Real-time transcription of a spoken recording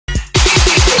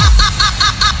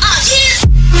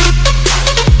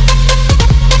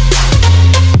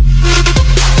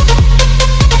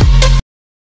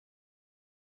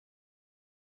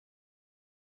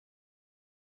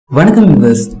வணக்கம்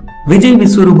வியூவர்ஸ். விஜய்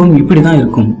விஸ்வரூபம் இப்படிதான்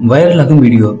இருக்கும். வைரலாகும்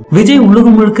வீடியோ. விஜய்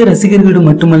உலகம் முழுக்க ரசிகர்களிடம்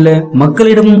மட்டுமல்ல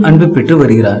மக்களிடமும் அன்பு பெற்று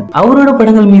வருகிறார். அவரோட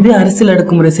படங்கள் மீது அரசியல்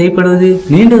அடக்குமுறை செய்யப்படுவது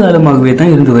நீண்ட காலமாகவே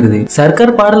தான் இருந்து வருது.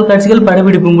 சர்க்கார் பாடல் காட்சிகள்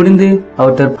படப்பிடிப்பு முடிந்து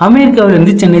அவர்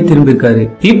அமெரிக்காவிலிருந்து சென்னை திரும்பியிருக்காரு.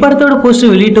 இப்படத்தோட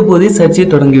போஸ்டர் வெளியிட்ட போதே சர்ச்சை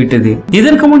தொடங்கிவிட்டது.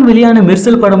 இதற்கு முன் வெளியான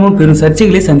மெர்சல் படமும் பெரும்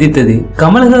சர்ச்சைகளை சந்தித்தது.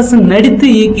 கமலஹாசன் நடித்து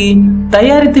இயக்கி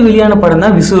தயாரித்து வெளியான படம்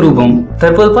தான் விஸ்வரூபம்.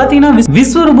 தற்போது பாத்தீங்கன்னா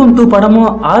விஸ்வரூபம் 2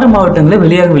 படமும் 6 மாவட்டங்களில்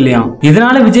வெளியாகவில்லையாம்.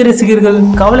 இதனால விஜய் ரசிகர்கள்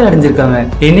கவலை அடைஞ்சிருக்காங்க.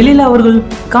 இந்நிலையில் அவர்கள்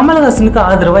கமலஹாசனுக்கு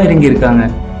ஆதரவா இறங்கி இருக்காங்க.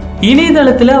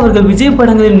 இணையதளத்துல அவர்கள் விஜய்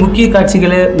படங்களின் முக்கிய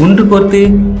காட்சிகளை ஒன்று கோர்த்து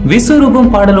விஸ்வரூபம்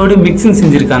பாடலோடு மிக்சிங்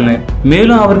செஞ்சிருக்காங்க.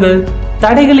 மேலும் அவர்கள்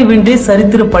தடைகளை வென்றே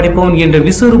சரித்திரம் படைப்போம் என்ற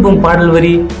விஸ்வரூபம் பாடல்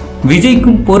வரி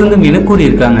விஜய்க்கும் பொருந்தும் என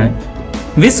கூறியிருக்காங்க.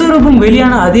 விஸ்வரூபம்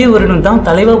வெளியான அதே வருடம் தான்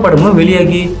தலைவா படமும்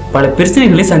வெளியாகி பல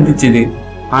பிரச்சனைகளை சந்திச்சது.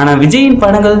 ஆனா விஜயின்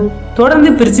படங்கள் தொடர்ந்து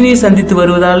பிரச்சனையை சந்தித்து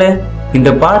வருவதால இந்த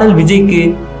பாடல் விஜய்க்கு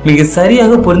மிக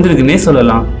சரியாக பொருந்திருக்குன்னே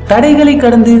சொல்லலாம். தடைகளை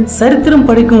கடந்து சரித்திரம்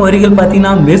படைக்கும் வரிகள்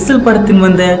பாத்தீங்கன்னா மெர்சல் படத்தின்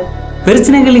வந்த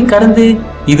பிரச்சனைகளை கடந்து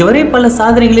இதுவரை பல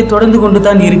சாதனைகளை தொடர்ந்து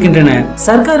கொண்டுதான் இருக்கின்றன.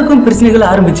 சர்க்காருக்கும் பிரச்சனைகள்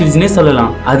ஆரம்பிச்சிருச்சுன்னே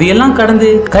சொல்லலாம். அது எல்லாம் கடந்து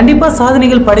கண்டிப்பா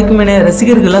சாதனைகள் படைக்கும் என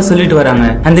ரசிகர்கள் சொல்லிட்டு வராங்க.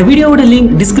 அந்த வீடியோவோட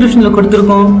லிங்க் டிஸ்கிரிப்ஷன்ல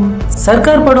கொடுத்திருக்கோம்.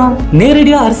 சர்க்கார் படம்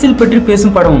நேரடியா அரசியல் பற்றி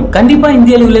பேசும் படம். கண்டிப்பா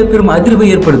இந்திய அளவில் பெரும் அதிர்வை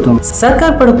ஏற்படுத்தும்.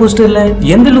 சர்க்கார் பட போஸ்டர்ல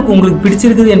எந்த அளவுக்கு உங்களுக்கு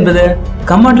பிடிச்சிருக்குது என்பதை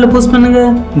கமெண்ட்ல போஸ்ட் பண்ணுங்க.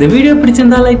 இந்த வீடியோ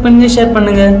பிடிச்சிருந்தா லைக் பண்ணுங்க, ஷேர்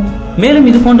பண்ணுங்க. மேலும்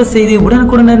இது போன்ற செய்தியை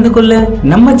உடனுக்குடன் அறிந்து கொள்ள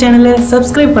நம்ம சேனலை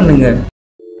சப்ஸ்கிரைப் பண்ணுங்க.